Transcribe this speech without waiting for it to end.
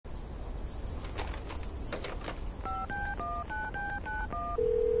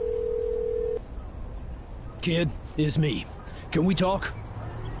Kid, it's me. Can we talk?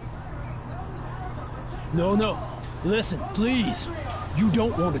 No, no. Listen, please. You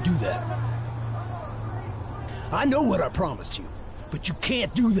don't want to do that. I know what I promised you, but you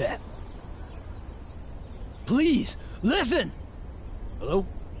can't do that. Please, listen! Hello?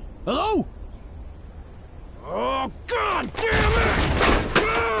 Hello? Oh, God damn it!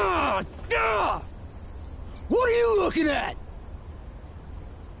 God! God! What are you looking at?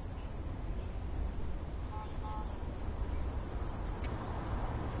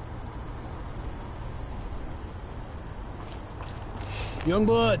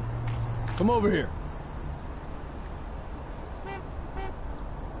 Youngblood, come over here.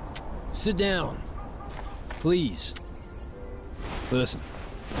 Sit down, please. Listen,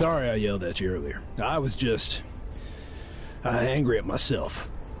 sorry I yelled at you earlier. I was just angry at myself.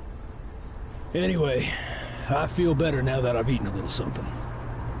 Anyway, I feel better now that I've eaten a little something.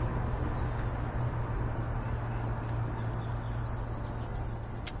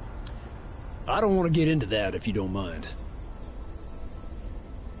 I don't want to get into that if you don't mind.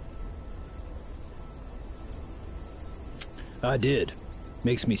 I did.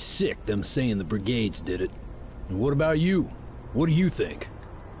 Makes me sick, them saying the brigades did it. And what about you? What do you think?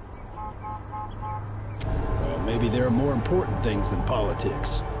 Well, maybe there are more important things than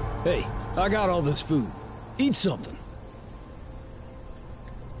politics. Hey, I got all this food. Eat something.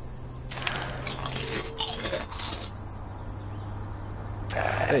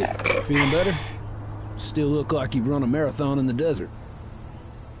 Hey, feeling better? Still look like you've run a marathon in the desert.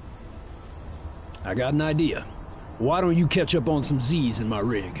 I got an idea. Why don't you catch up on some Z's in my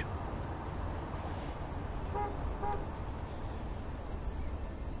rig?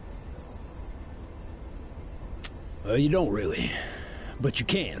 You don't really, but you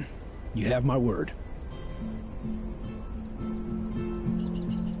can. You have my word.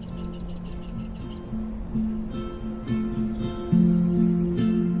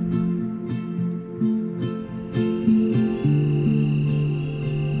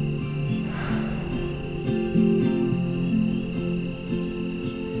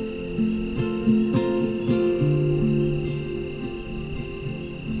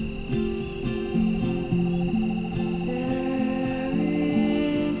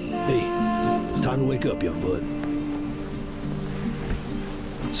 Time to wake up, young blood.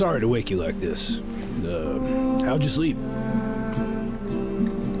 Sorry to wake you like this. How'd you sleep?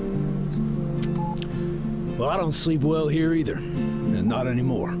 Well, I don't sleep well here either, and not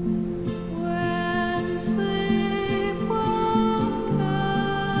anymore.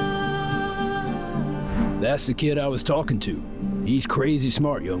 That's the kid I was talking to. He's crazy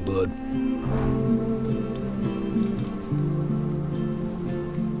smart, young blood.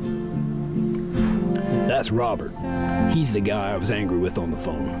 That's Robert. He's the guy I was angry with on the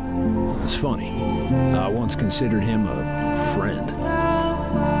phone. It's funny. I once considered him a friend.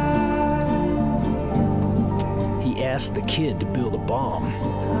 He asked the kid to build a bomb.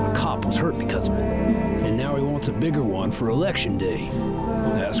 A cop was hurt because of it. And now he wants a bigger one for election day.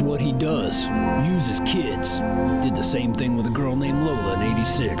 That's what he does. Uses kids. Did the same thing with a girl named Lola in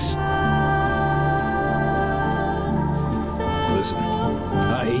 '86. Listen,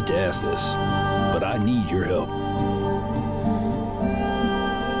 I hate to ask this, but I need your help.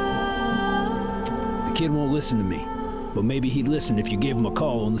 The kid won't listen to me, but maybe he'd listen if you gave him a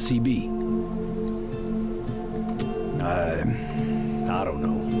call on the CB. I don't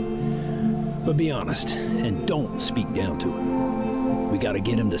know. But be honest, and don't speak down to him. We gotta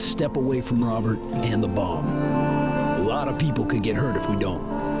get him to step away from Robert and the bomb. A lot of people could get hurt if we don't.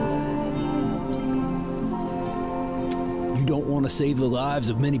 You don't want to save the lives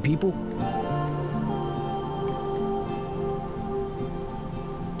of many people?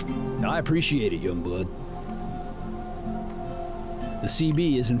 I appreciate it, young blood. The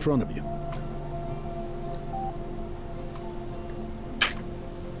CB is in front of you.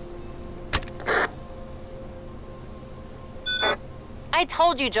 I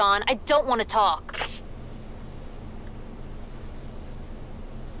told you, John, I don't want to talk.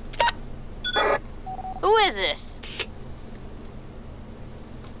 Who is this?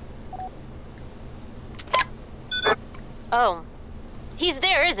 Oh, he's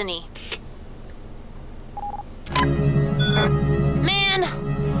there, isn't he? Man,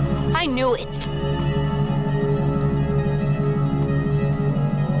 I knew it.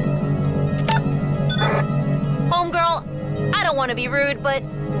 Homegirl, I don't want to be rude, but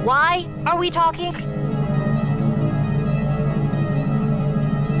why are we talking?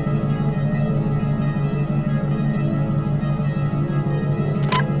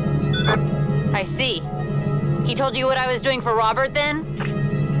 I see. He told you what I was doing for Robert, then?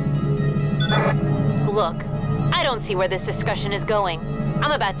 Look, I don't see where this discussion is going. I'm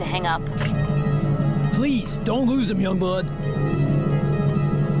about to hang up. Please, don't lose him, young bud.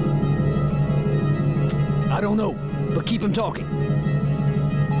 I don't know, but keep him talking.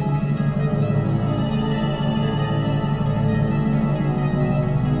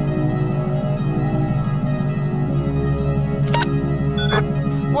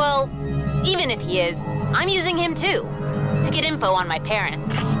 Well, even if he is, I'm using him too, to get info on my parents.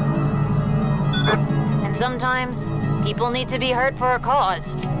 And sometimes, people need to be hurt for a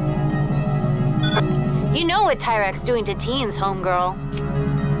cause. You know what Tyrak's doing to teens, homegirl.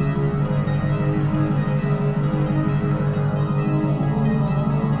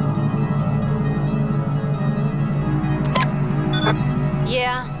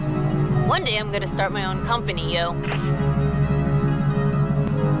 Yeah, one day I'm gonna start my own company, yo.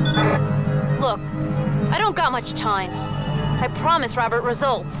 Look, I don't got much time. I promised Robert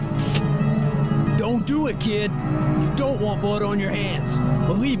results. Don't do it, kid. You don't want blood on your hands.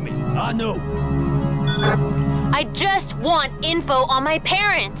 Believe me, I know. I just want info on my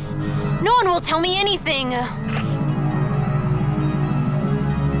parents. No one will tell me anything.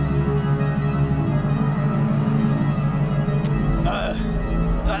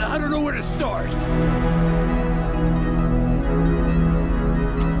 I don't know where to start.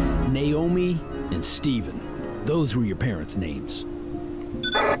 Naomi and Stephen. Those were your parents' names.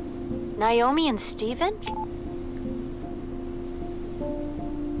 Naomi and Stephen?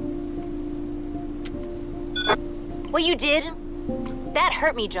 What you did? That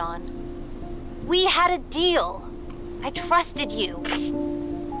hurt me, John. We had a deal. I trusted you.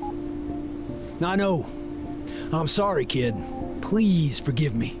 I know. I'm sorry, kid. Please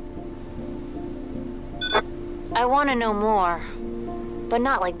forgive me. I want to know more, but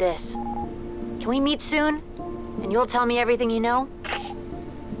not like this. Can we meet soon? And you'll tell me everything you know?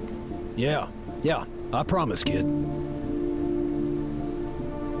 Yeah, I promise, kid.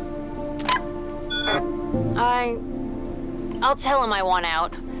 I'll tell him I want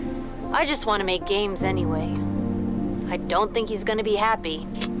out. I just want to make games anyway. I don't think he's gonna be happy.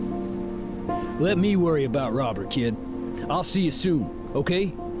 Let me worry about Robert, kid. I'll see you soon,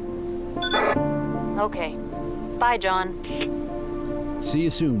 okay? Okay. Bye, John. See you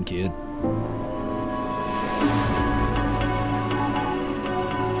soon, kid.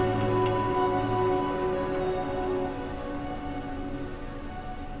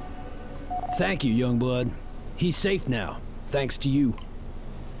 Thank you, young blood. He's safe now, thanks to you.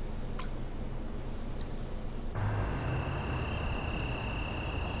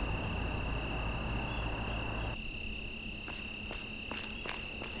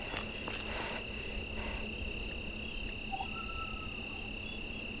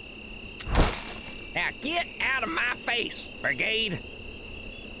 Now get out of my face, Brigade!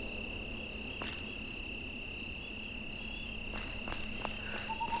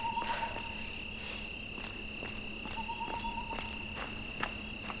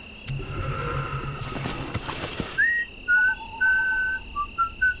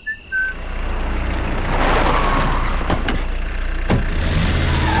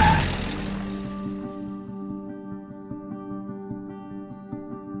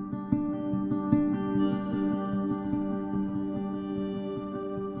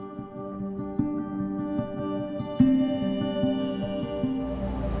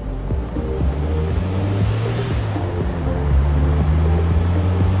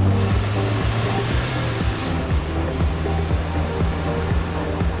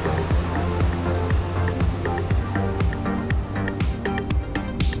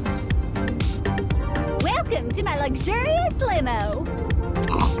 To my luxurious limo.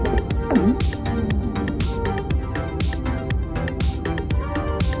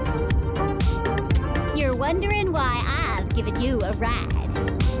 You're wondering why I've given you a ride.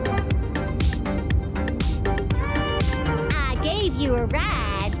 I gave you a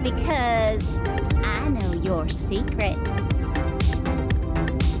ride because I know your secret.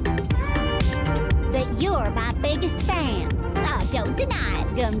 That you're my biggest fan. Oh, don't deny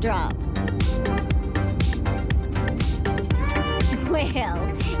it, Gumdrop. Well,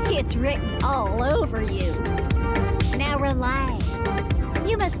 it's written all over you. Now relax.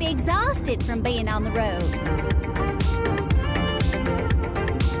 You must be exhausted from being on the road.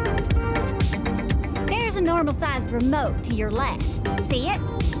 There's a normal-sized remote to your left. See it?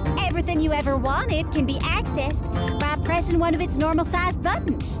 Everything you ever wanted can be accessed by pressing one of its normal-sized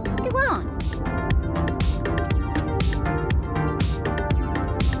buttons. Go on.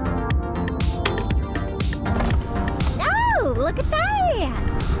 Look at that!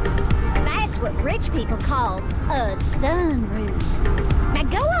 That's what rich people call a sunroof. Now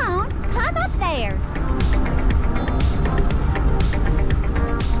go on, climb up there.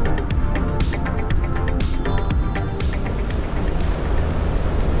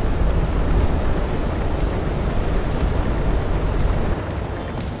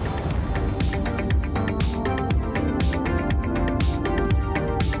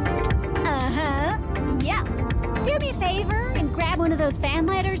 fan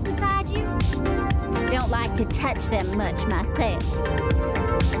letters beside you? Don't like to touch them much myself.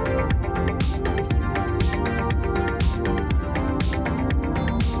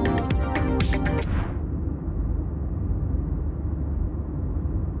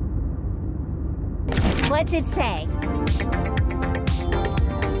 What's it say?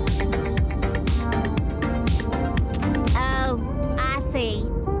 Oh, I see.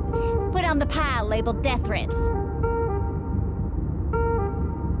 Put on the pile labeled death threats.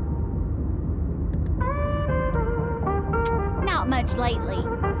 Not much lately.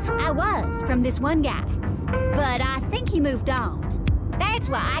 I was from this one guy, but I think he moved on. That's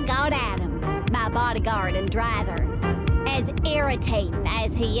why I got Adam, my bodyguard and driver. As irritating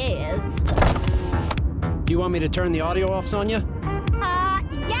as he is. Do you want me to turn the audio off, Sonia?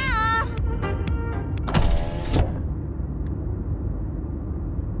 Yeah!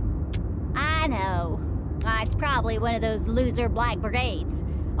 I know. It's probably one of those loser Black Brigades,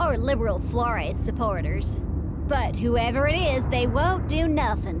 or liberal Flores supporters. But whoever it is, they won't do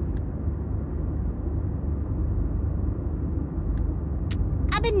nothing.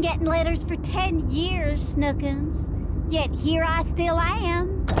 I've been getting letters for 10 years, Snookums. Yet here I still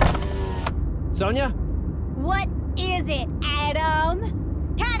am. Sonia? What is it,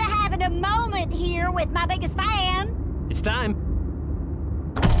 Adam? Kinda having a moment here with my biggest fan. It's time.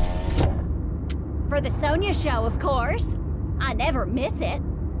 For the Sonia show, of course. I never miss it.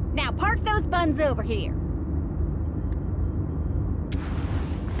 Now park those buns over here.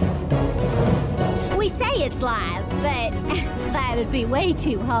 We say it's live, but that would be way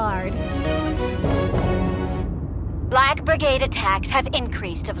too hard. Black Brigade attacks have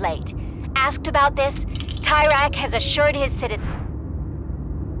increased of late. Asked about this, Tyrak has assured his citizens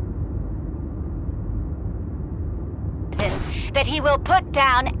that he will put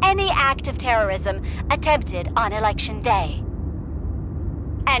down any act of terrorism attempted on Election Day.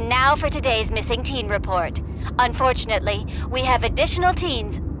 And now for today's missing teen report. Unfortunately, we have additional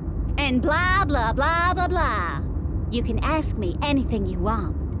teens. And blah, blah, blah, blah, blah. You can ask me anything you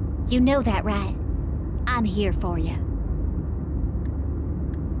want. You know that, right? I'm here for you.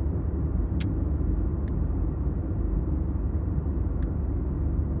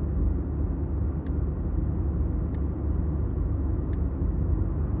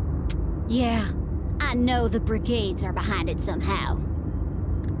 Yeah, I know the brigades are behind it somehow.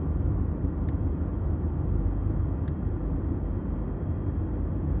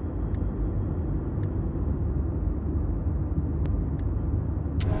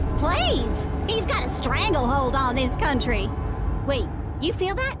 Please! He's got a stranglehold on this country. Wait, you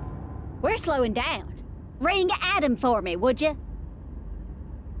feel that? We're slowing down. Ring Adam for me, would you?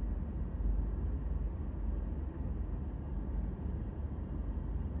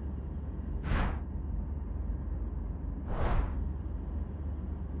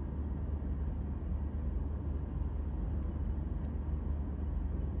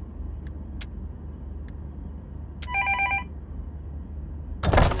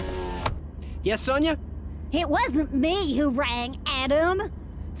 Yes, Sonia? It wasn't me who rang, Adam.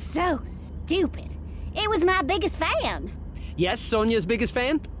 So stupid. It was my biggest fan. Yes, Sonia's biggest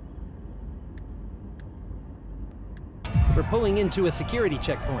fan? We're pulling into a security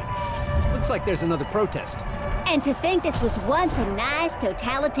checkpoint. Looks like there's another protest. And to think this was once a nice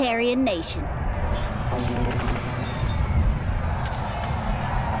totalitarian nation.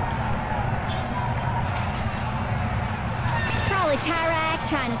 Probably Tyrak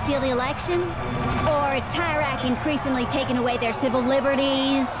trying to steal the election, or Tyrak increasingly taking away their civil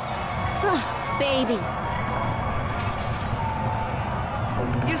liberties. Ugh, babies.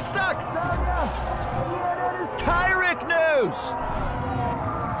 You suck! Tyrak news!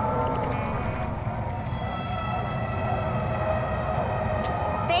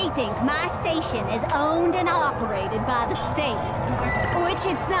 They think my station is owned and operated by the state, which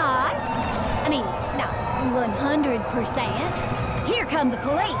it's not. I mean, not 100%. Here come the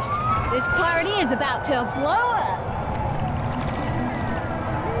police. This party is about to blow up.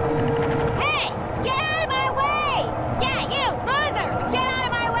 Hey, get out of my way! Yeah, you, loser! Get out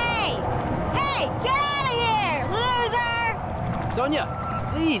of my way! Hey, get out of here, loser! Sonia,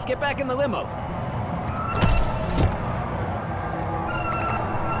 please get back in the limo.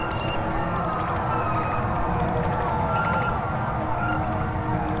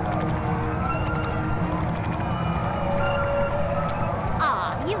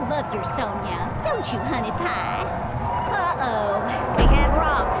 Your Sonia, don't you, honey pie? Uh-oh, they have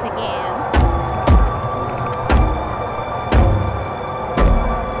rocks again.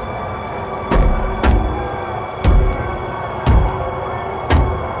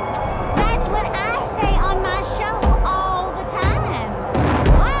 That's what I say on my show all the time.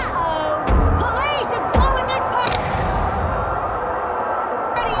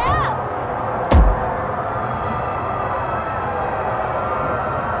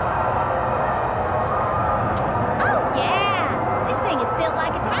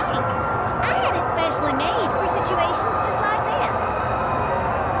 situations just like this.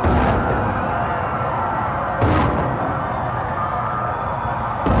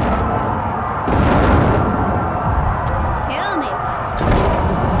 Tell me,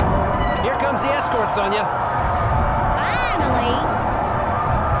 Here comes the escort, Sonia. finally.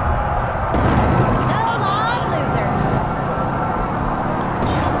 So long, losers.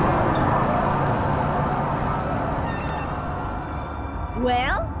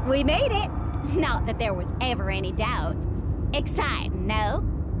 Well, we made it. Not that there was ever any doubt. Exciting, no?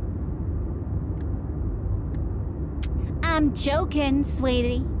 I'm joking,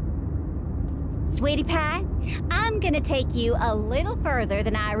 sweetie. Sweetie pie, I'm gonna take you a little further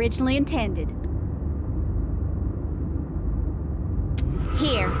than I originally intended.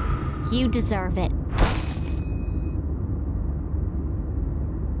 Here, you deserve it.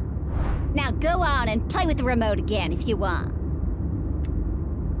 Now go on and play with the remote again if you want.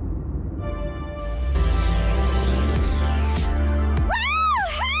 Woo-hoo!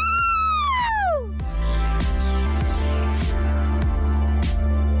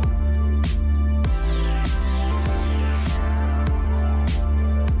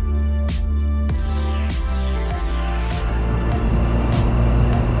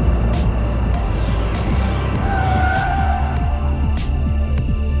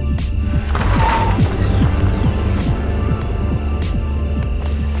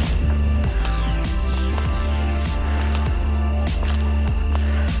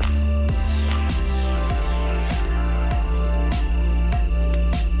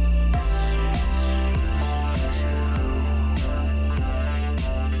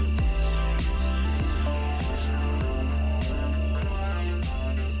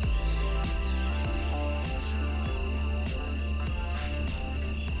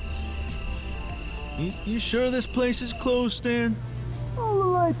 You sure this place is closed, Stan? All the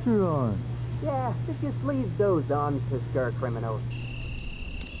lights are on. Yeah, they just leave those on to scare criminals.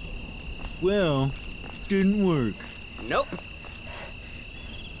 Well, didn't work. Nope.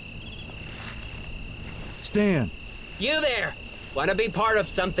 Stan, You there. Want to be part of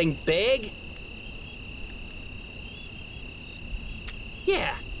something big?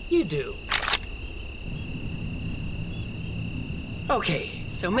 Yeah, you do. Okay,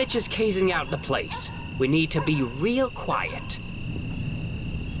 so Mitch is casing out the place. We need to be real quiet.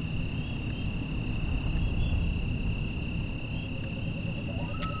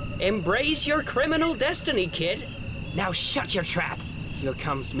 Embrace your criminal destiny, kid. Now shut your trap. Here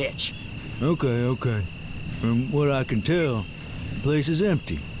comes Mitch. Okay. From what I can tell, the place is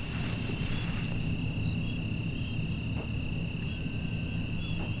empty.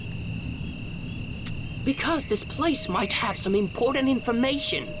 Because this place might have some important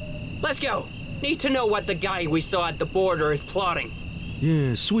information. Let's go. Need to know what the guy we saw at the border is plotting.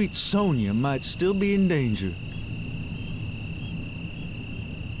 Yeah, sweet Sonia might still be in danger.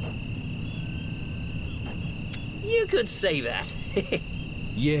 You could say that.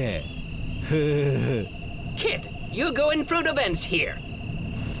 Yeah. Kid, you going through the vents here.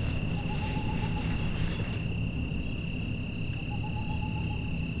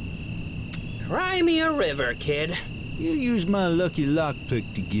 Cry me a river, kid. You used my lucky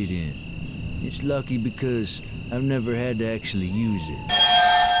lockpick to get in. It's lucky because I've never had to actually use it.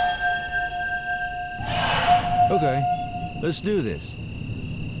 Okay, let's do this.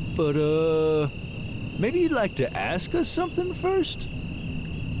 But, maybe you'd like to ask us something first?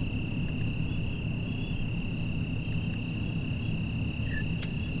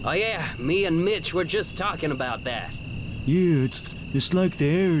 Oh yeah, me and Mitch were just talking about that. Yeah, it's like the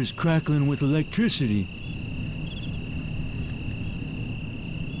air is crackling with electricity.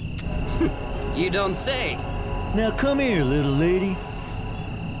 You don't say. Now come here, little lady.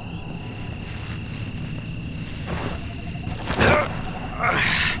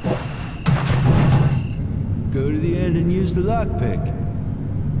 Go to the end and use the lockpick.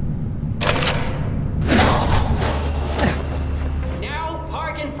 Now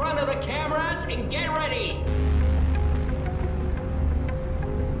park in front of the cameras and get ready.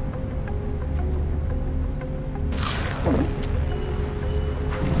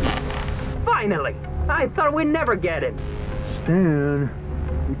 Finally! I thought we'd never get it. Stan,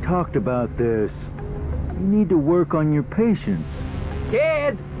 we talked about this. You need to work on your patience.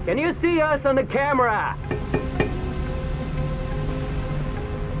 Kid, can you see us on the camera?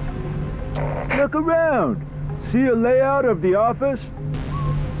 Look around. See a layout of the office?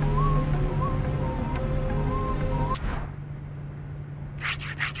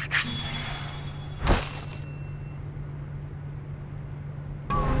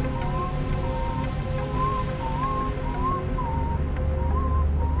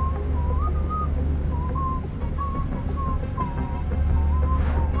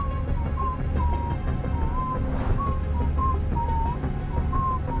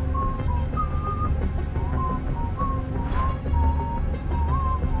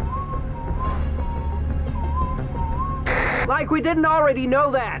 Like we didn't already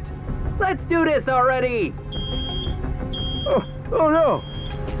know that. Let's do this already. Oh no!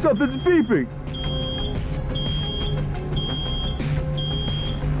 Something's beeping!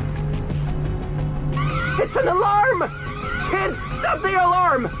 It's an alarm! Kid, stop the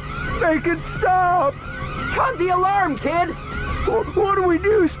alarm! Make it stop! Cut the alarm, kid! What do we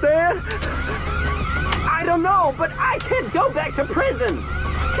do, Stan? I don't know, but I can't go back to prison!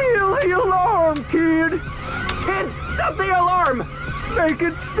 Kill the alarm, kid! Kid, stop the alarm! Make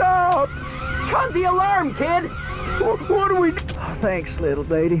it stop! Cut the alarm, kid! What do we do? Oh, thanks, little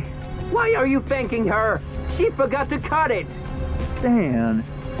lady. Why are you thanking her? She forgot to cut it! Stan,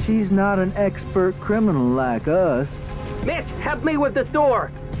 she's not an expert criminal like us. Mitch, help me with the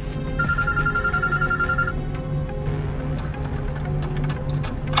door!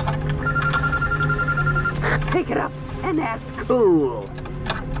 Pick it up, and that's cool.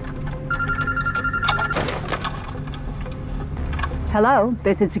 Hello,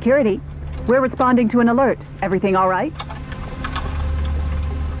 this is security. We're responding to an alert. Everything all right?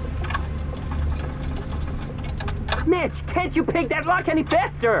 Mitch, can't you pick that lock any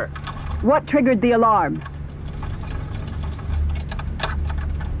faster? What triggered the alarm?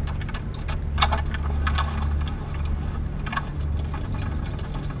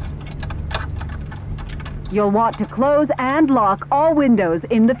 You'll want to close and lock all windows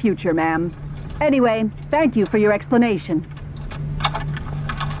in the future, ma'am. Anyway, thank you for your explanation.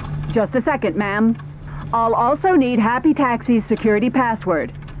 Just a second, ma'am. I'll also need Happy Taxi's security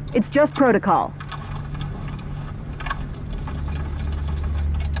password. It's just protocol.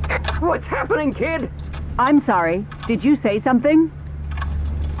 What's happening, kid? I'm sorry. Did you say something?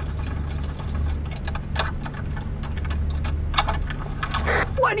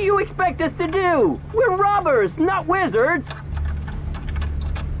 What do you expect us to do? We're robbers, not wizards!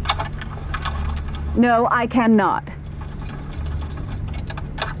 No, I cannot.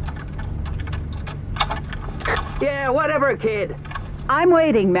 Yeah, whatever, kid. I'm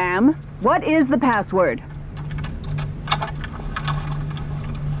waiting, ma'am. What is the password?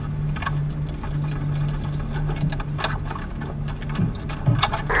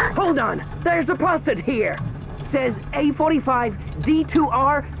 Hold on, there's a post-it here. Says A45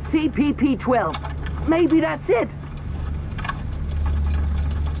 D2R CPP12. Maybe that's it.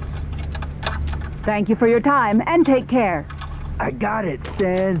 Thank you for your time, and take care. I got it,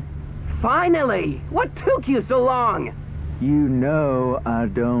 Stan. Finally! What took you so long? You know I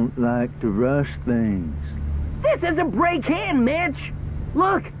don't like to rush things. This is a break-in, Mitch!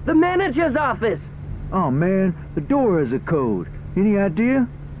 Look, the manager's office. Oh man, the door has a code. Any idea?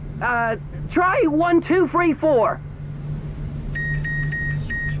 Try 1234.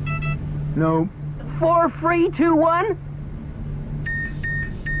 No. 4321?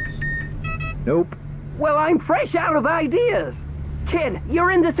 Nope. Well, I'm fresh out of ideas. Kid,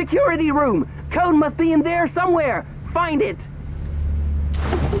 you're in the security room. Code must be in there somewhere. Find it.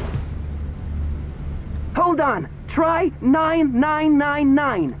 Hold on. Try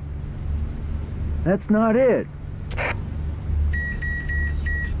 9999. That's not it.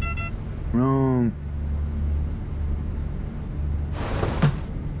 Wrong.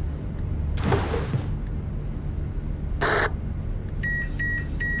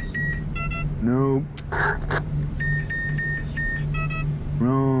 Nope.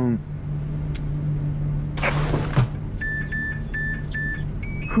 Wrong.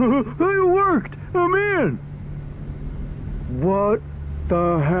 It worked! I'm in! What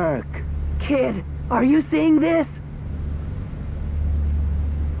the heck? Kid, are you seeing this?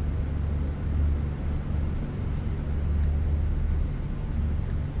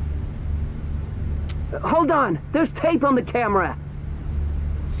 Hold on, there's tape on the camera.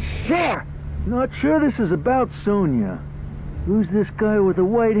 There! Not sure this is about Sonia. Who's this guy with a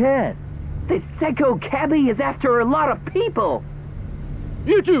white hat? This Seco cabbie is after a lot of people.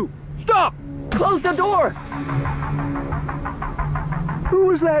 You two, stop! Close the door! Who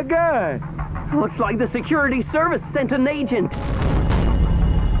was that guy? Looks like the security service sent an agent.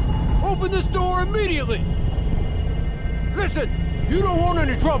 Open this door immediately! Listen, you don't want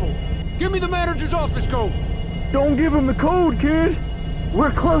any trouble. Give me the manager's office code. Don't give him the code, kid.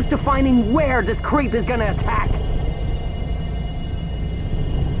 We're close to finding where this creep is gonna attack.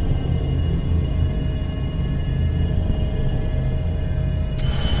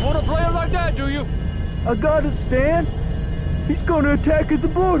 Wanna play it like that, do you? I got it, Stan. He's gonna attack at the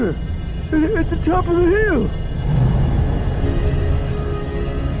border. At the top of the hill.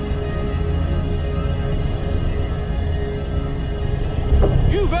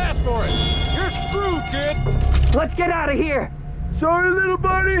 You've asked for it. You're screwed, kid. Let's get out of here. Sorry, little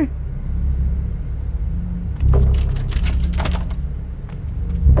buddy.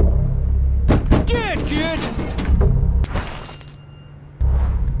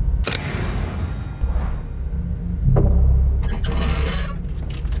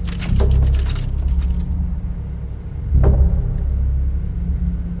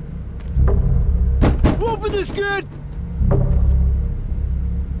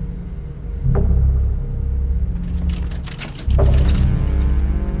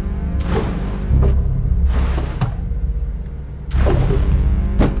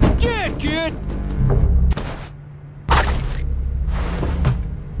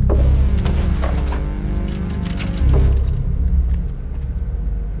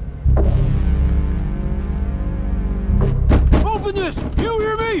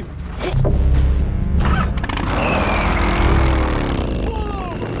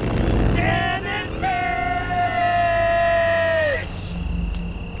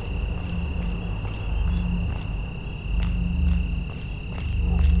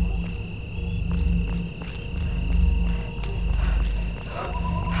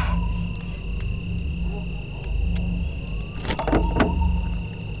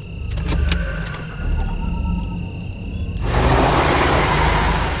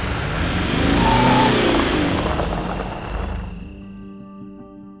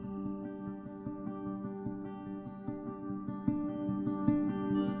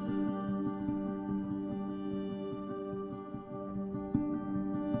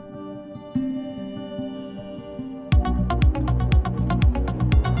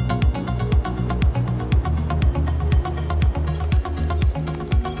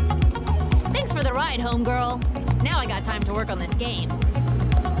 right, homegirl. Now I got time to work on this game.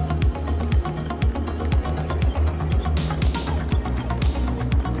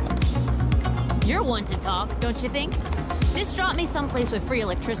 You're one to talk, don't you think? Just drop me someplace with free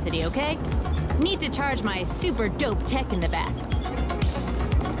electricity, okay? Need to charge my super dope tech in the back.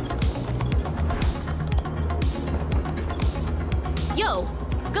 Yo,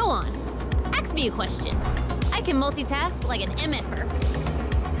 go on. Ask me a question. I can multitask like an MFer.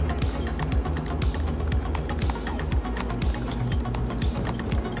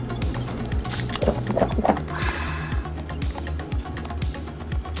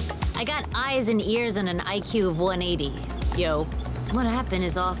 I got eyes and ears and an IQ of 180. Yo, what happened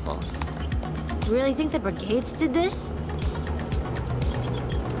is awful. You really think the brigades did this?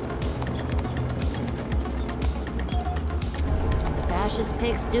 Fascist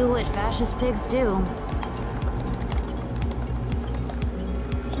pigs do what fascist pigs do.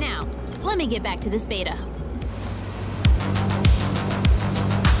 Now, let me get back to this beta.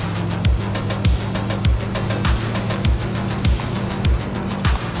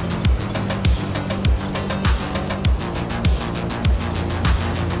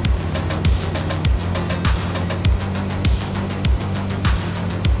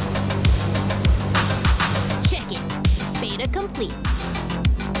 Complete.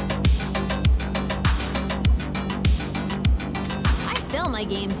 I sell my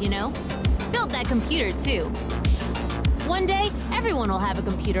games, you know. Built that computer, too. One day, everyone will have a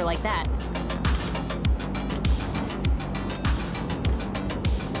computer like that.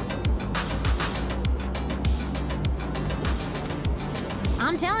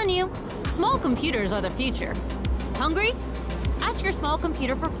 I'm telling you, small computers are the future. Hungry? Ask your small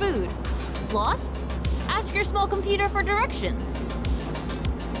computer for food. Lost? Ask your small computer for directions.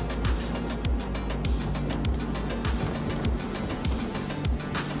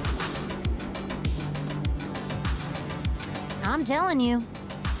 I'm telling you.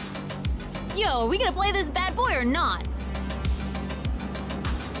 Yo, are we gonna play this bad boy or not?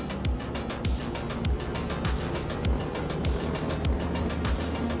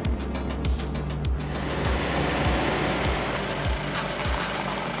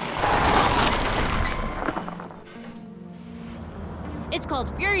 It's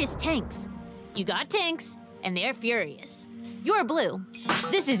called Furious Tanks. You got tanks, and they're furious. You're blue.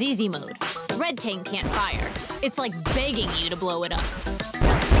 This is easy mode. Red tank can't fire. It's like begging you to blow it up.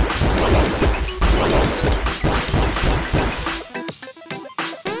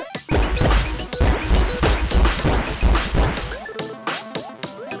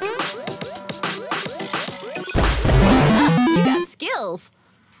 You got skills.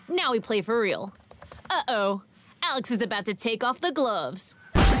 Now we play for real. Uh-oh. Alex is about to take off the gloves.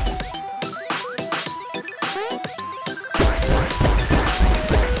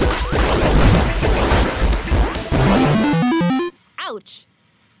 Ouch.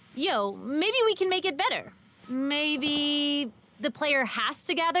 Yo, maybe we can make it better. Maybe the player has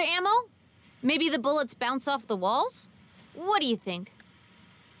to gather ammo? Maybe the bullets bounce off the walls? What do you think?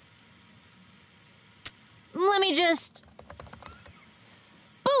 Let me just...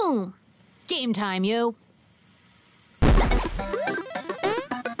 Boom! Game time, yo.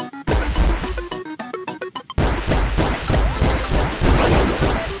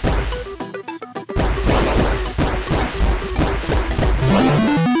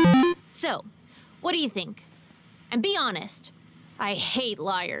 So, what do you think? And be honest. I hate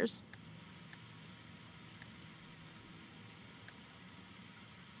liars.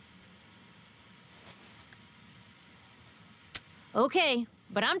 Okay,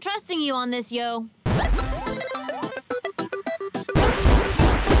 but I'm trusting you on this, yo.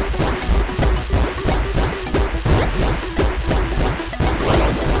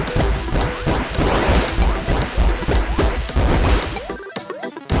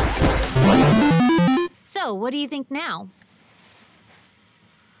 So, what do you think now?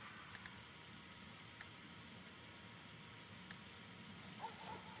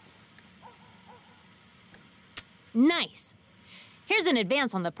 Nice. Here's an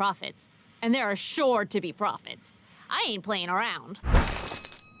advance on the profits. And there are sure to be profits. I ain't playing around.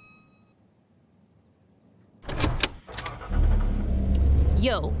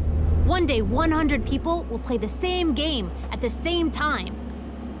 Yo, one day 100 people will play the same game at the same time.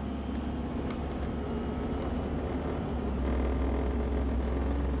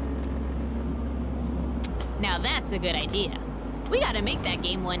 Now that's a good idea. We gotta make that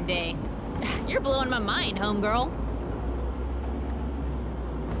game one day. You're blowing my mind, homegirl.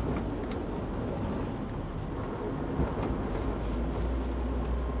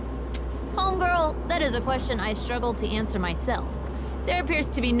 Homegirl, that is a question I struggle to answer myself. There appears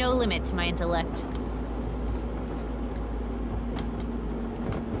to be no limit to my intellect.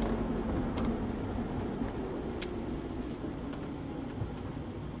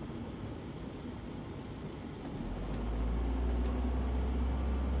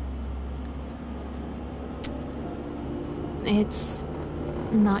 It's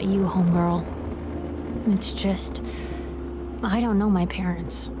not you, homegirl. It's just... I don't know my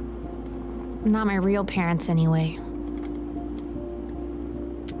parents. Not my real parents, anyway.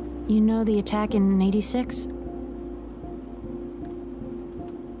 You know the attack in '86?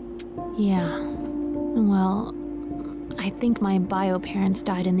 Yeah. Well, I think my bio parents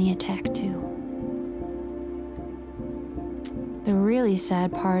died in the attack, too. The really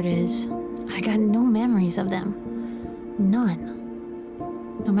sad part is, I got no memories of them.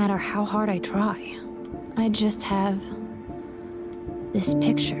 None. No matter how hard I try. I just have this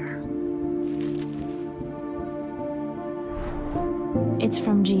picture. It's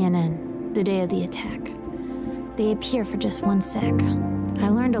from GNN, the day of the attack. They appear for just 1 sec. I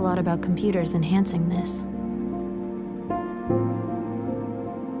learned a lot about computers enhancing this.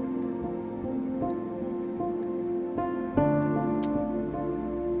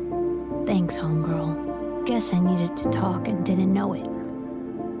 Thanks, homegirl. Guess I needed to talk and didn't know it.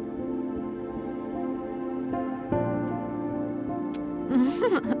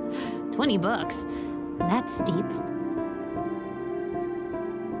 $20. That's steep.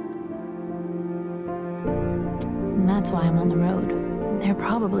 And that's why I'm on the road. They're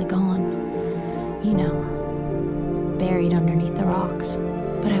probably gone. You know, buried underneath the rocks.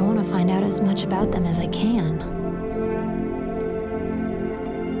 But I want to find out as much about them as I can.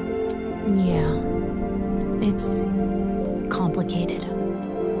 Yeah. It's complicated.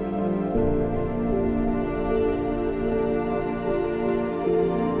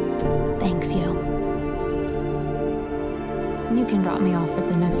 Thanks, yo. You can drop me off at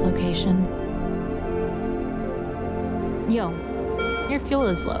the next location. Yo, your fuel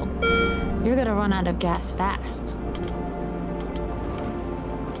is low. You're gonna run out of gas fast.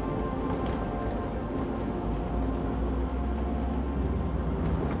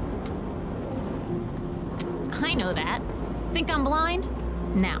 I know that. Think I'm blind?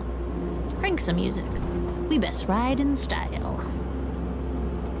 Now, crank some music. We best ride in style.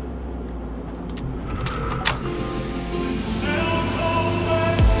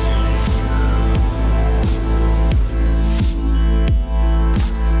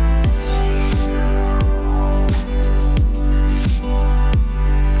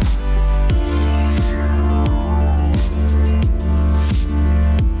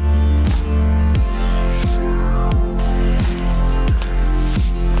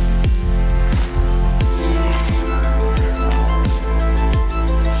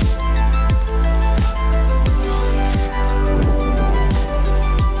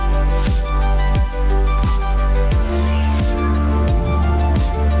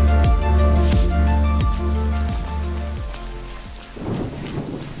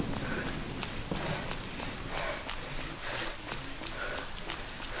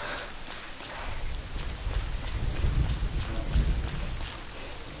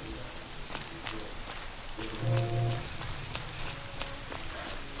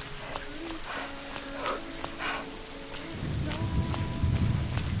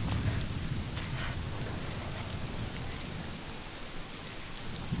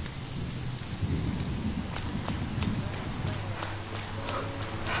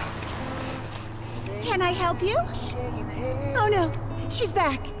 Can I help you? Oh no, she's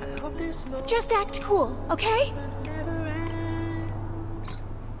back. Just act cool, okay?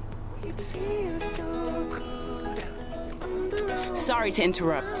 Sorry to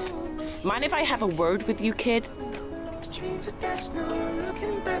interrupt. Mind if I have a word with you, kid?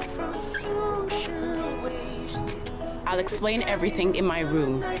 I'll explain everything in my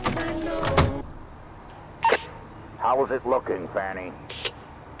room. How is it looking, Fanny?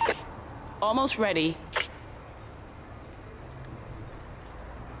 Almost ready.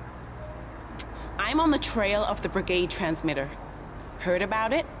 I'm on the trail of the brigade transmitter. Heard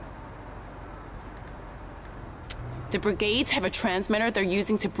about it? The brigades have a transmitter they're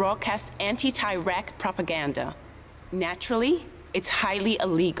using to broadcast anti-Iraq propaganda. Naturally, it's highly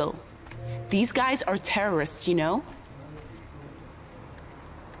illegal. These guys are terrorists, you know?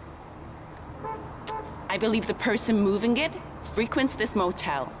 I believe the person moving it frequents this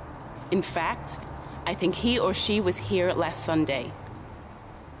motel. In fact, I think he or she was here last Sunday.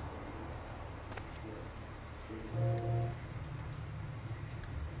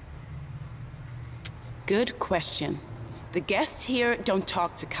 Good question. The guests here don't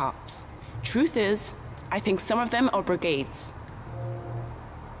talk to cops. Truth is, I think some of them are brigades.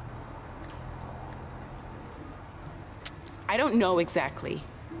 I don't know exactly.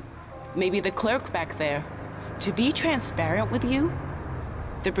 Maybe the clerk back there. To be transparent with you,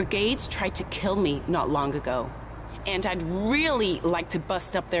 the brigades tried to kill me not long ago, and I'd really like to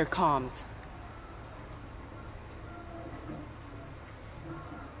bust up their comms.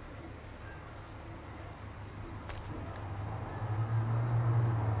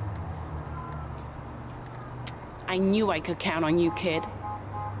 I knew I could count on you, kid.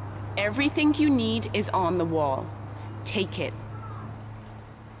 Everything you need is on the wall. Take it.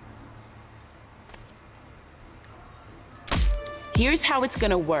 Here's how it's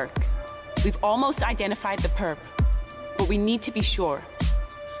gonna work. We've almost identified the perp, but we need to be sure.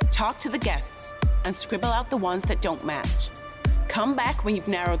 Talk to the guests and scribble out the ones that don't match. Come back when you've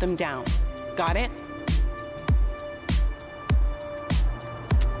narrowed them down. Got it?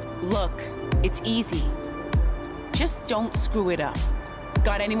 Look, it's easy. Just don't screw it up.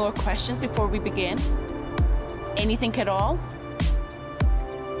 Got any more questions before we begin? Anything at all?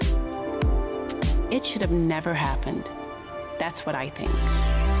 It should have never happened. That's what I think.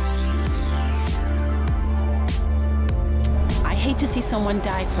 I hate to see someone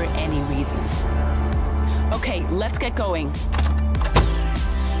die for any reason. Okay, let's get going.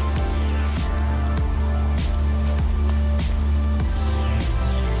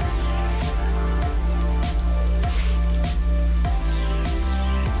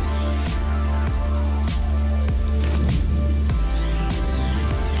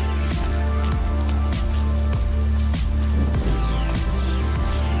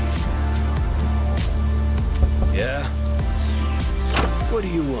 Yeah? What do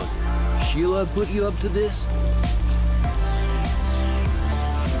you want? Sheila put you up to this?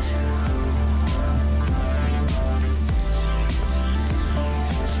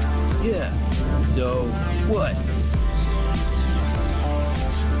 Yeah. So, what?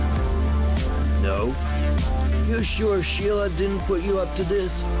 No? You sure Sheila didn't put you up to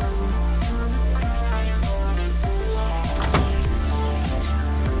this?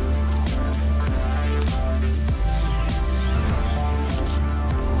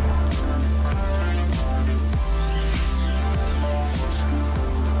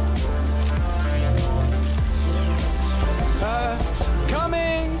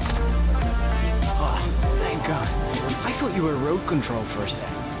 Coming! Oh, thank God. I thought you were road control for a sec.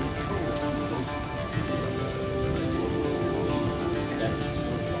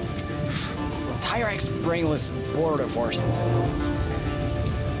 Tyrex brainless border forces.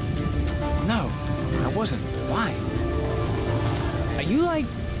 No, I wasn't. Why? Are you like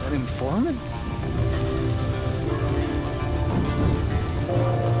an informant?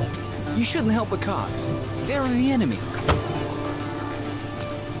 You shouldn't help the cops. They're the enemy.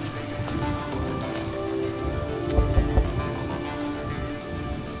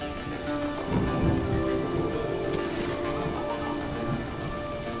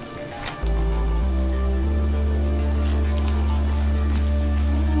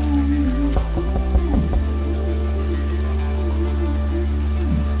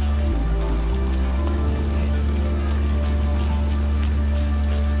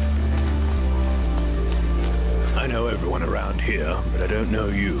 I know everyone around here, but I don't know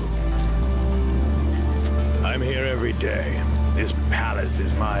you. I'm here every day. This palace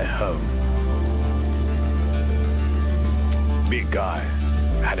is my home. Big guy.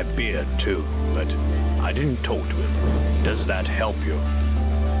 Had a beard, too, but I didn't talk to him. Does that help you?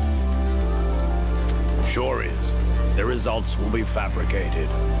 Sure is. The results will be fabricated.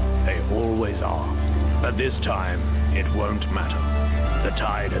 They always are. But this time, it won't matter. The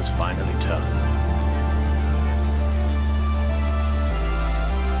tide has finally turned.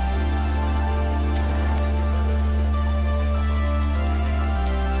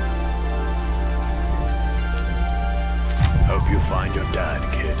 Hope you find your dad,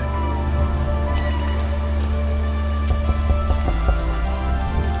 kid.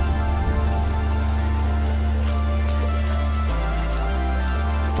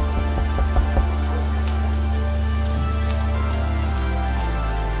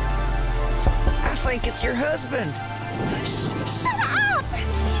 I think it's your husband. Shut up!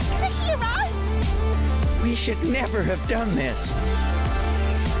 He's gonna hear us! We should never have done this.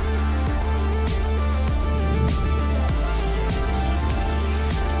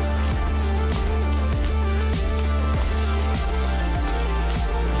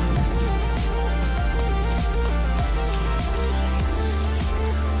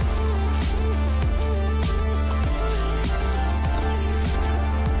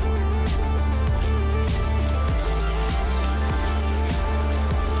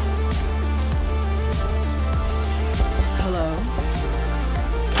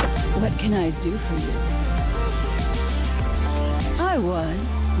 What can I do for you? I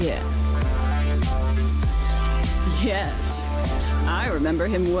was, yes. Yes. I remember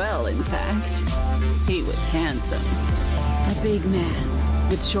him well, in fact. He was handsome. A big man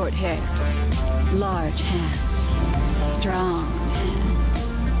with short hair, large hands, strong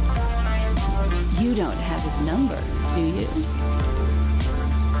hands. You don't have his number, do you?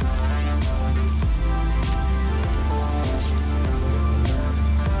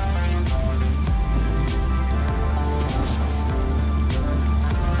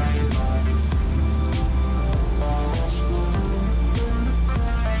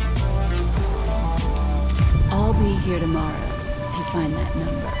 I'll be here tomorrow to find that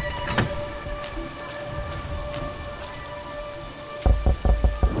number.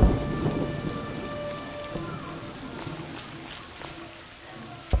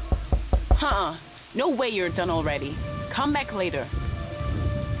 No way you're done already. Come back later.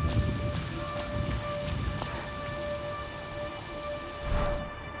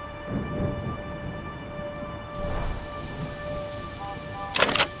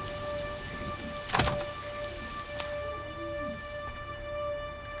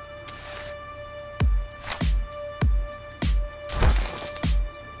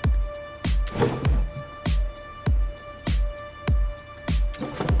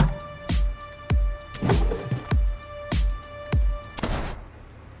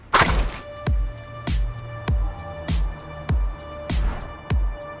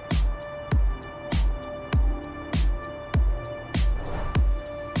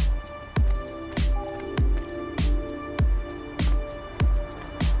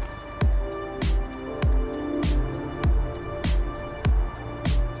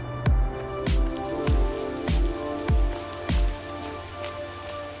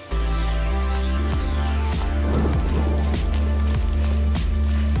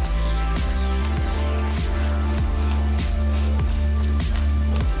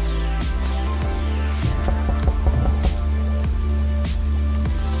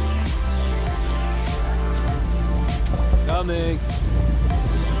 Coming.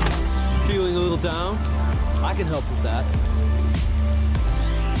 Feeling a little down? I can help with that.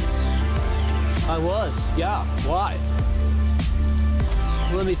 I was, yeah. Why?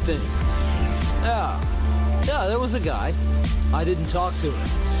 Let me think. Yeah, there was a guy. I didn't talk to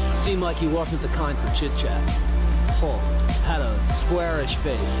him. Seemed like he wasn't the kind for chit-chat. Oh, had a squarish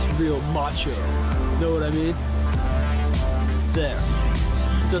face, real macho. Know what I mean? There.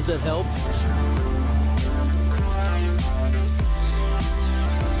 Does that help?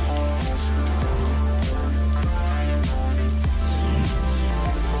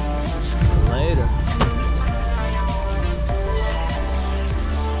 Later.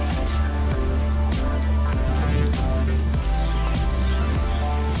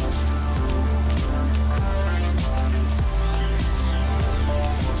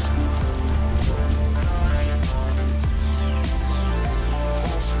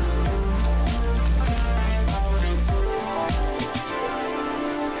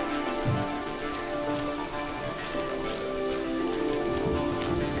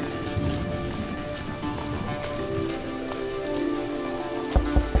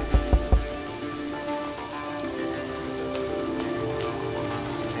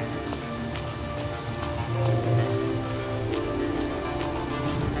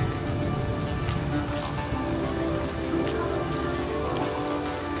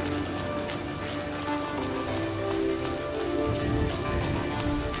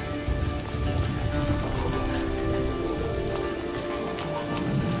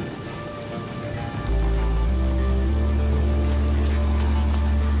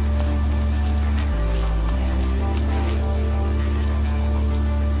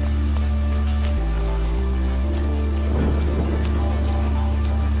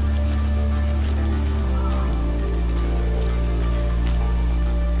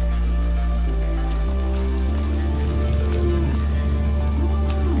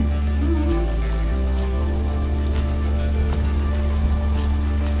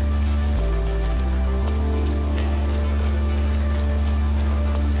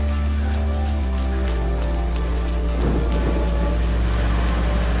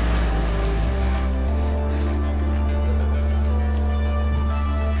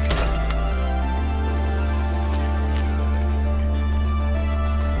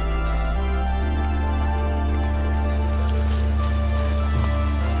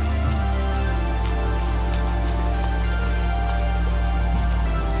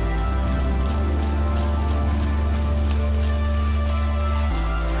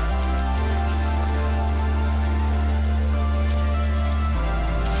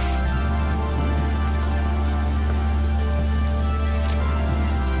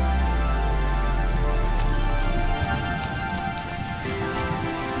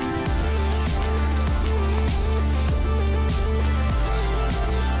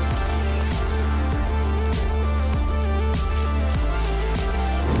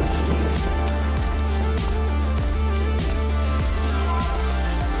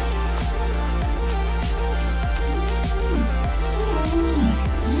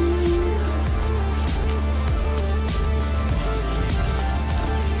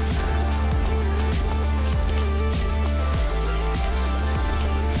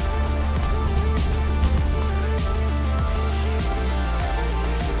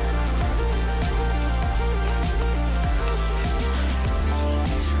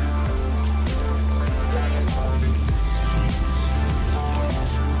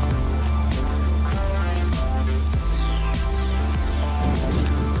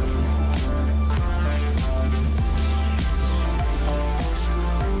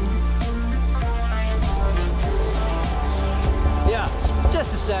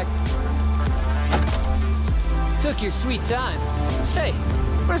 very sweet time. Hey,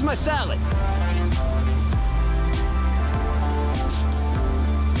 where's my salad?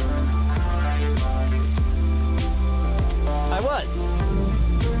 I was.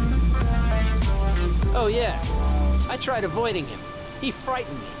 Oh yeah, I tried avoiding him. He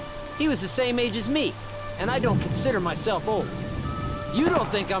frightened me. He was the same age as me, and I don't consider myself old. You don't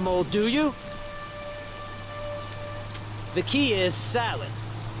think I'm old, do you? The key is salad.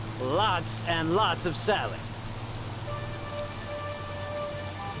 Lots and lots of salad.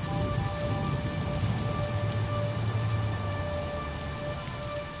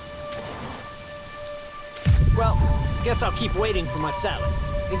 Well, guess I'll keep waiting for my salad.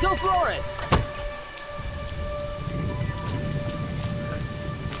 And go Flores!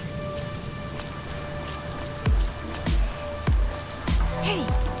 Hey,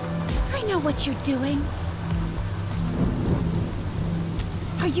 I know what you're doing.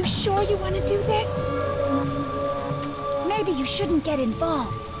 Are you sure you want to do this? Maybe you shouldn't get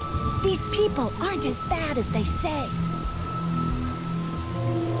involved. These people aren't as bad as they say.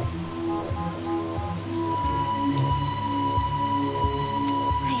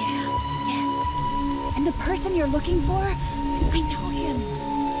 I am, yes. And the person you're looking for, I know him.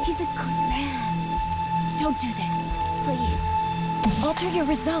 He's a good man. Don't do this, please. Alter your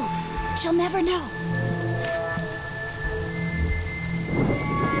results. She'll never know.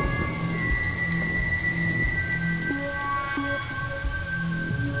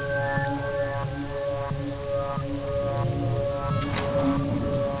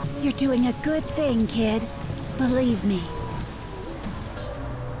 You're doing a good thing, kid. Believe me.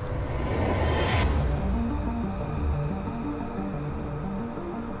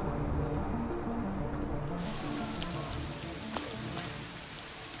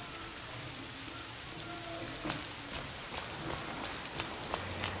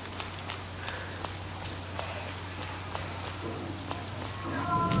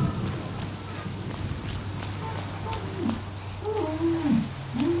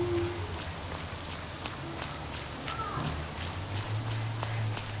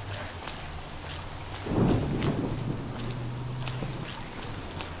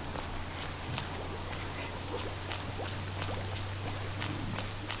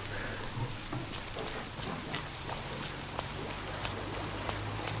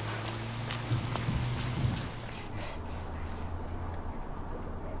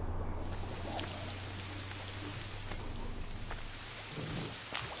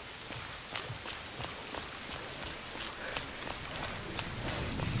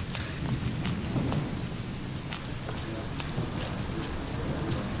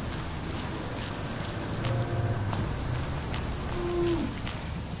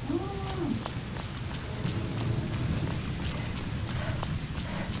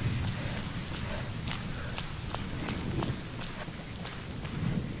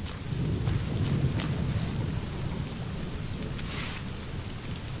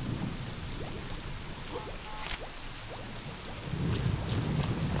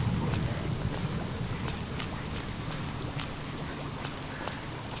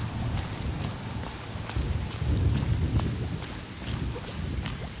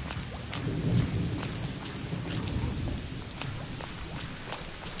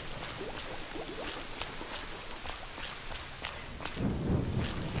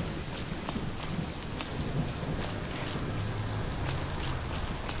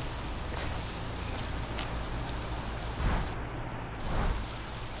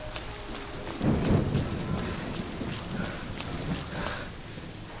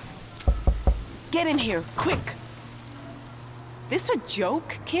 Get in here, quick! This a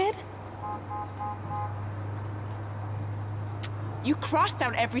joke, kid? You crossed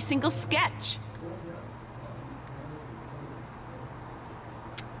out every single sketch.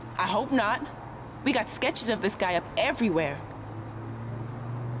 I hope not. We got sketches of this guy up everywhere.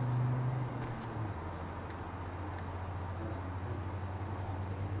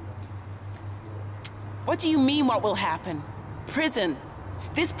 What do you mean, what will happen? Prison.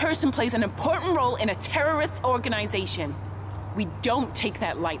 This person plays an important role in a terrorist organization. We don't take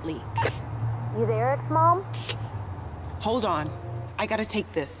that lightly. You there, Ex-Mom? Hold on. I gotta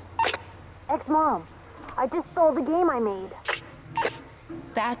take this. Ex-Mom, I just stole the game I made.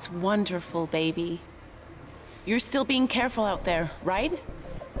 That's wonderful, baby. You're still being careful out there, right?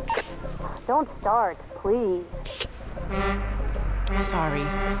 Don't start, please. Sorry.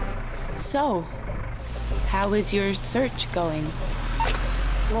 So, how is your search going?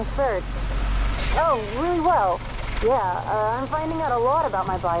 My search? Oh, really well. Yeah, I'm finding out a lot about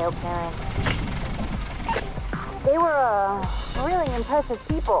my bio parents. They were, really impressive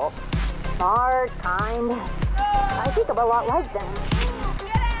people. Smart, kind. I think I'm a lot like them.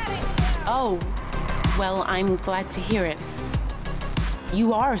 Oh, well, I'm glad to hear it.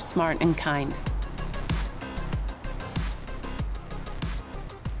 You are smart and kind.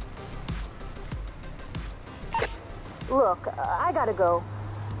 Look, I gotta go.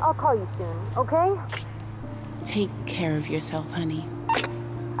 I'll call you soon, okay? Take care of yourself, honey.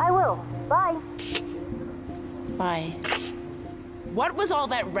 I will. Bye. Bye. What was all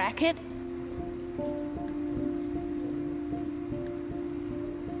that racket?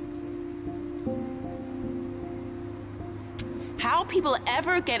 How people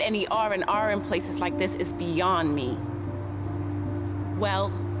ever get any R&R in places like this is beyond me.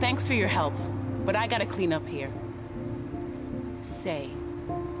 Well, thanks for your help, but I gotta clean up here. Say,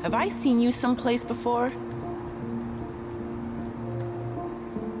 have I seen you someplace before?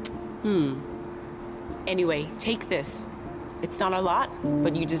 Anyway, take this. It's not a lot,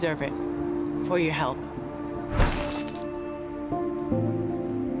 but you deserve it. For your help.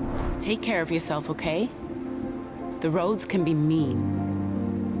 Take care of yourself, okay? The roads can be mean.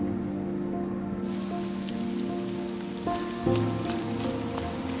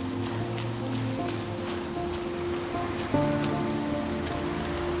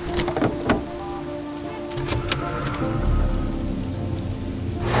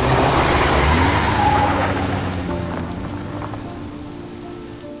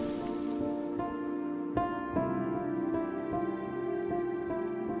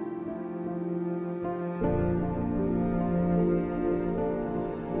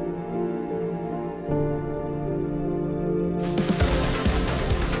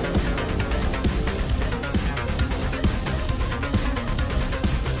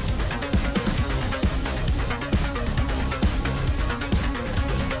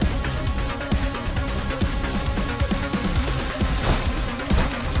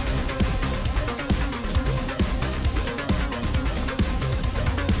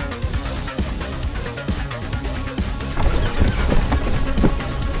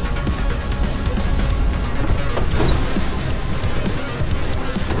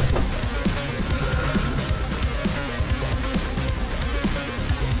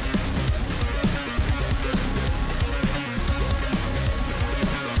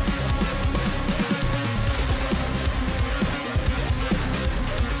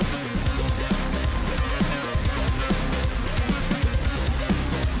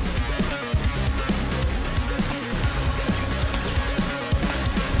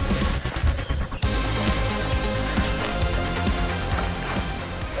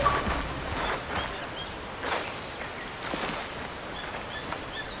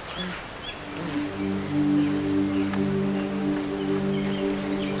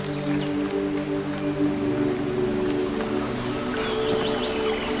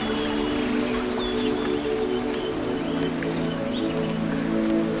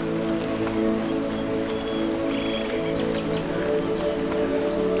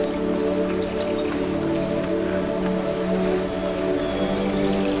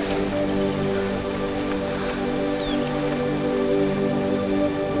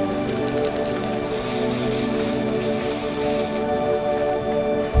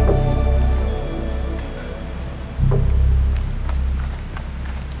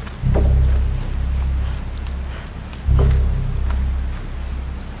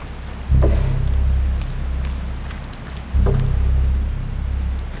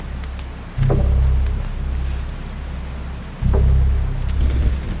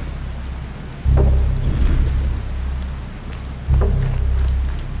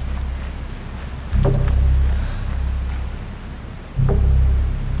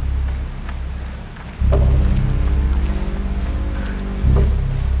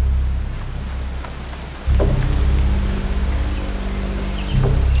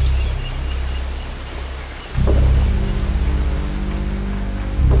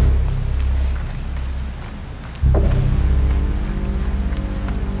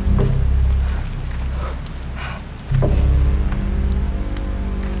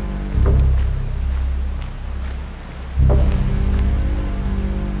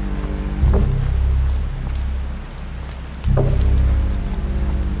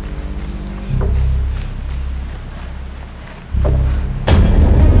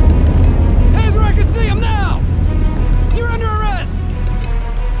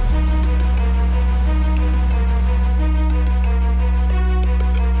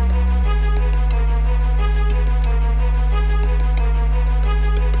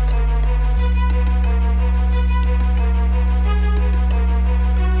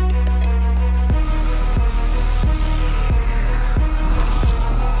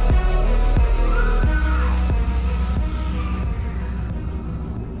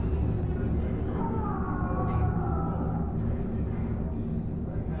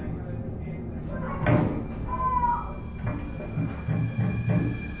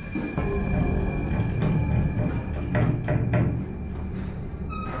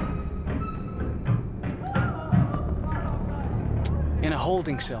 in a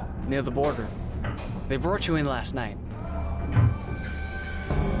holding cell near the border. They brought you in last night.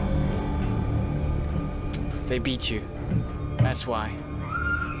 They beat you. That's why.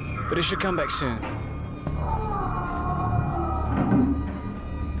 But it should come back soon.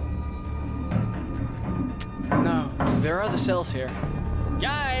 No, there are other cells here.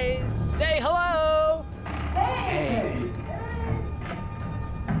 Guys, say hello! Hey!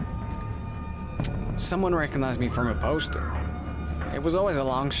 Someone recognized me from a poster. It was always a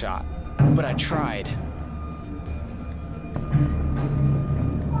long shot, but I tried.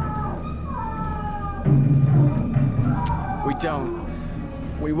 We don't.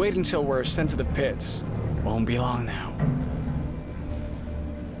 We wait until we're sent to the pits. Won't be long now.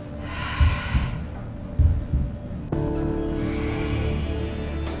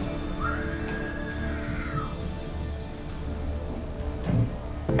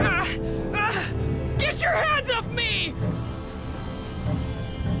 Get your hands off me!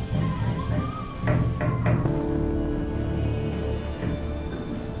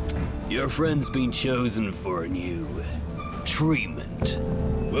 Your friend's been chosen for a new treatment.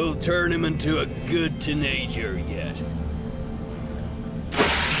 We'll turn him into a good teenager yet.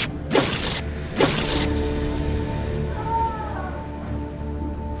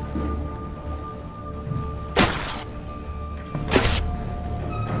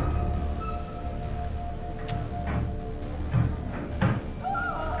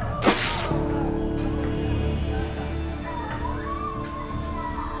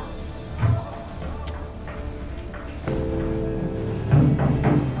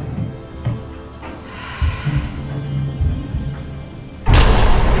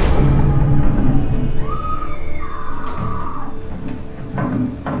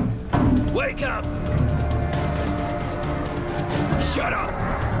 Wake up! Shut up!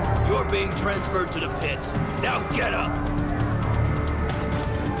 You're being transferred to the pits. Now get up!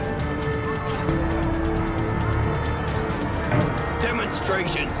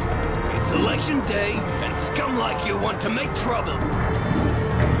 Demonstrations! It's election day, and scum like you want to make trouble!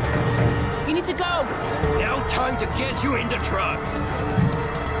 You need to go! Now time to get you in the truck!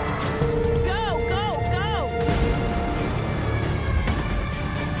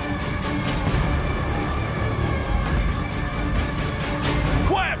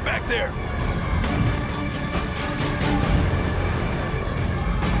 Back there!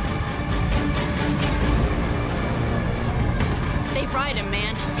 They fried him,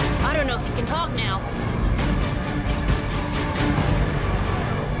 man. I don't know if he can talk now.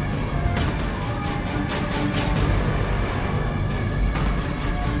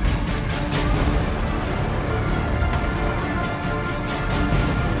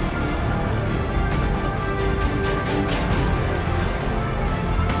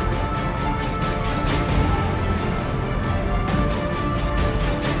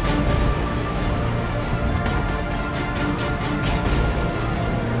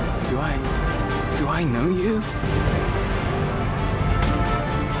 Do I know you?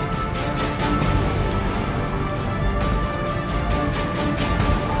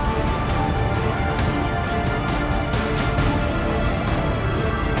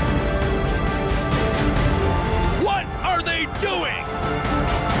 What are they doing?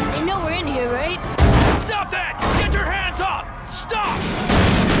 They know we're in here, right? Stop that! Get your hands off! Stop!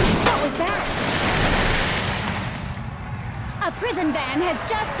 What was that? A prison van has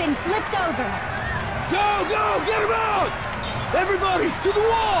just been flipped over. Go, go! Get him out! Everybody, to the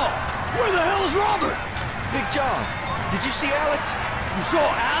wall! Where the hell is Robert? Big John, did you see Alex? You saw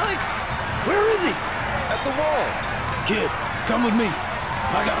Alex? Where is he? At the wall. Kid, come with me.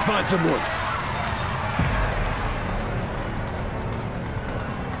 I gotta find someone.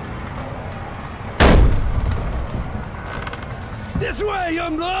 This way,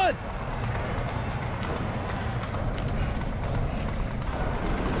 young blood!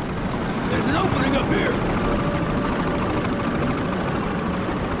 There's an opening up here!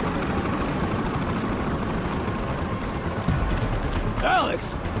 Alex!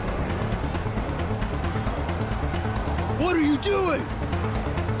 What are you doing?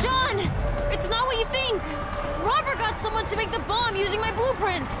 John! It's not what you think! Robert got someone to make the bomb using my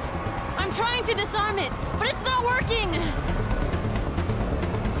blueprints! I'm trying to disarm it, but it's not working!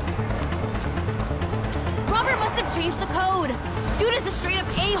 Robert must have changed the code! Dude is a straight-up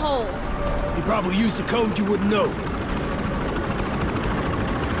a-hole! He probably used a code you wouldn't know.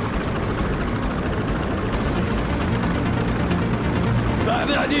 I have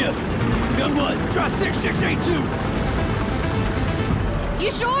an idea. Youngblood, try 6682.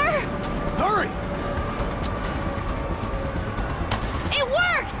 You sure? Hurry! It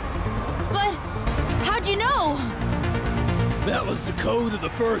worked! But how'd you know? That was the code of the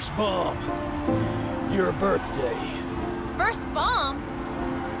first bomb. Your birthday. First bomb?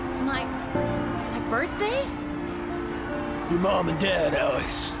 My birthday? Your mom and dad,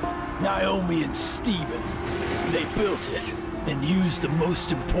 Alex. Naomi and Steven. They built it and used the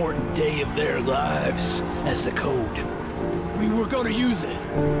most important day of their lives as the code. We were gonna use it,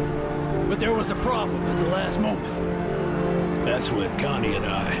 but there was a problem at the last moment. That's when Connie and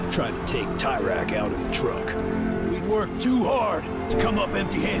I tried to take Tyrak out in the truck. We'd worked too hard to come up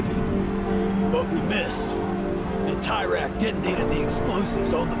empty-handed, but we missed. And Tyrak detonated the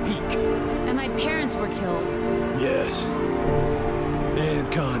explosives on the peak. And my parents were killed. Yes.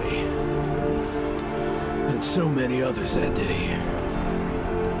 And Connie. And so many others that day.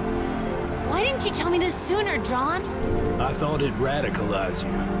 Why didn't you tell me this sooner, John? I thought it'd radicalize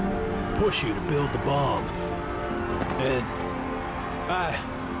you. Push you to build the bomb. And I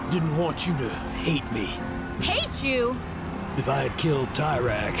didn't want you to hate me. Hate you? If I had killed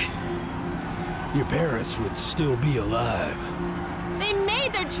Tyrak, your parents would still be alive. They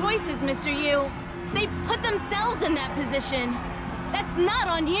made their choices, Mr. Yu. They put themselves in that position. That's not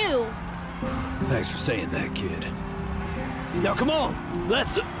on you. Thanks for saying that, kid. Now come on,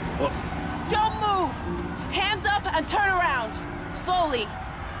 let's... Don't move! Hands up and turn around. Slowly.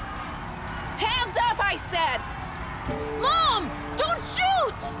 Hands up, I said! Mom! Don't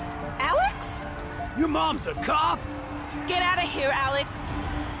shoot! Alex? Your mom's a cop? Get out of here, Alex.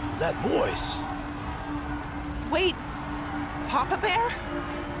 That voice. Wait. Papa Bear?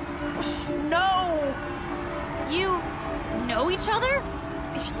 No! You know each other?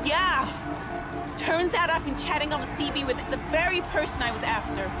 Yeah. Turns out I've been chatting on the CB with the very person I was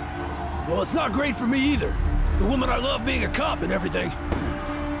after. Well, it's not great for me either. The woman I love being a cop and everything.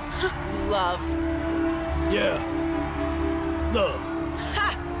 Love. Yeah. Love.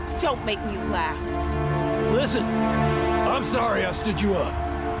 Ha! Don't make me laugh. Listen, I'm sorry I stood you up.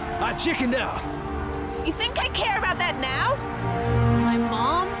 I chickened out. You think I care about that now? My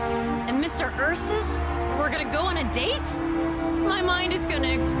mom and Mr. Ursus were gonna go on a date? My mind is gonna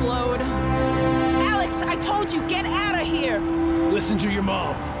explode. Alex, I told you, get out of here! Listen to your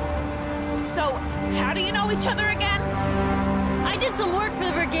mom. So, how do you know each other again? I did some work for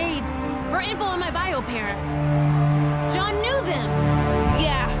the brigades, for info on my bio parents. John knew them.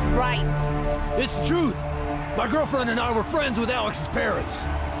 Yeah, right. It's the truth. My girlfriend and I were friends with Alex's parents.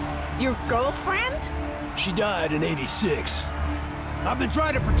 Your girlfriend? She died in '86. I've been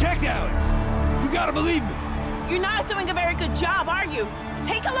trying to protect Alex. You gotta believe me. You're not doing a very good job, are you?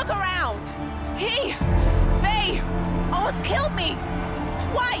 Take a look around. They almost killed me.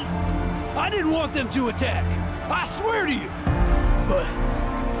 Twice. I didn't want them to attack. I swear to you. But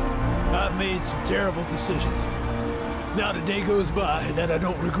I've made some terrible decisions. Not a day goes by that I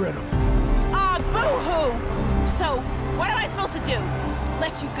don't regret them. Boo-hoo! So, what am I supposed to do?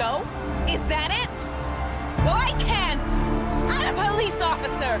 Let you go? Is that it? Well, I can't! I'm a police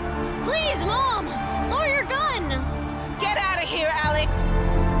officer! Please, Mom! Lower your gun! Get out of here, Alex!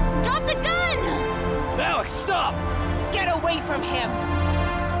 Drop the gun! Alex, stop! Get away from him!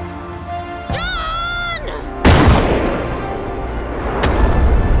 John!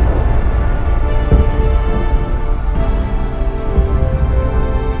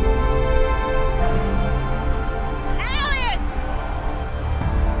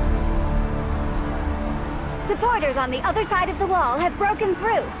 Supporters on the other side of the wall have broken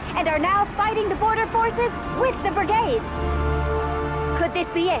through and are now fighting the border forces with the brigades. Could this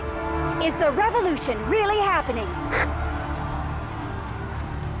be it? Is the revolution really happening?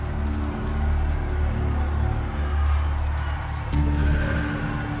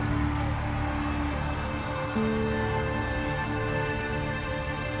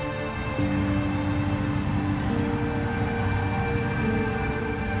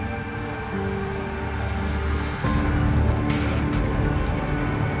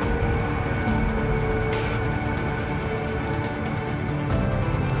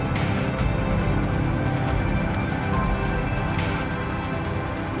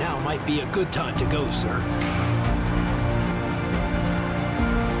 Might be a good time to go, sir.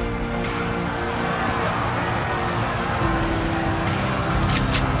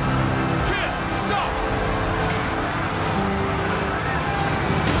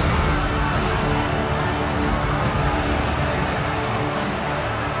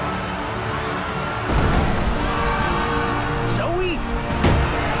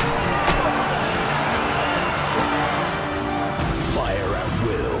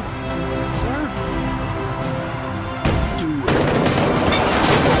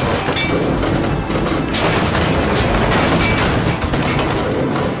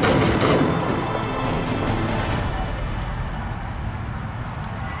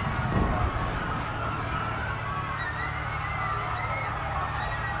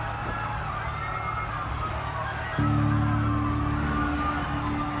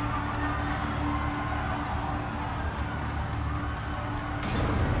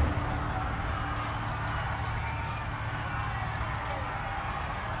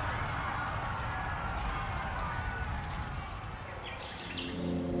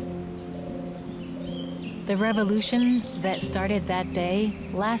 The revolution that started that day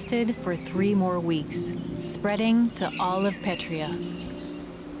lasted for 3 more weeks, spreading to all of Petria.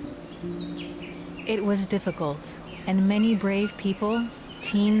 It was difficult, and many brave people,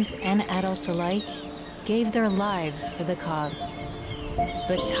 teens and adults alike, gave their lives for the cause.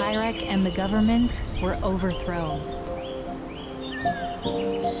 But Tyrek and the government were overthrown.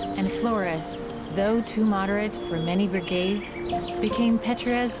 And Flores, though too moderate for many brigades, became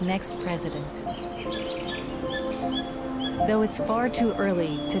Petria's next president. Though it's far too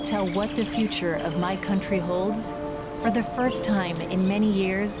early to tell what the future of my country holds, for the first time in many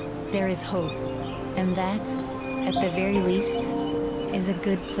years, there is hope. And that, at the very least, is a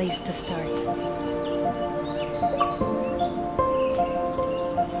good place to start.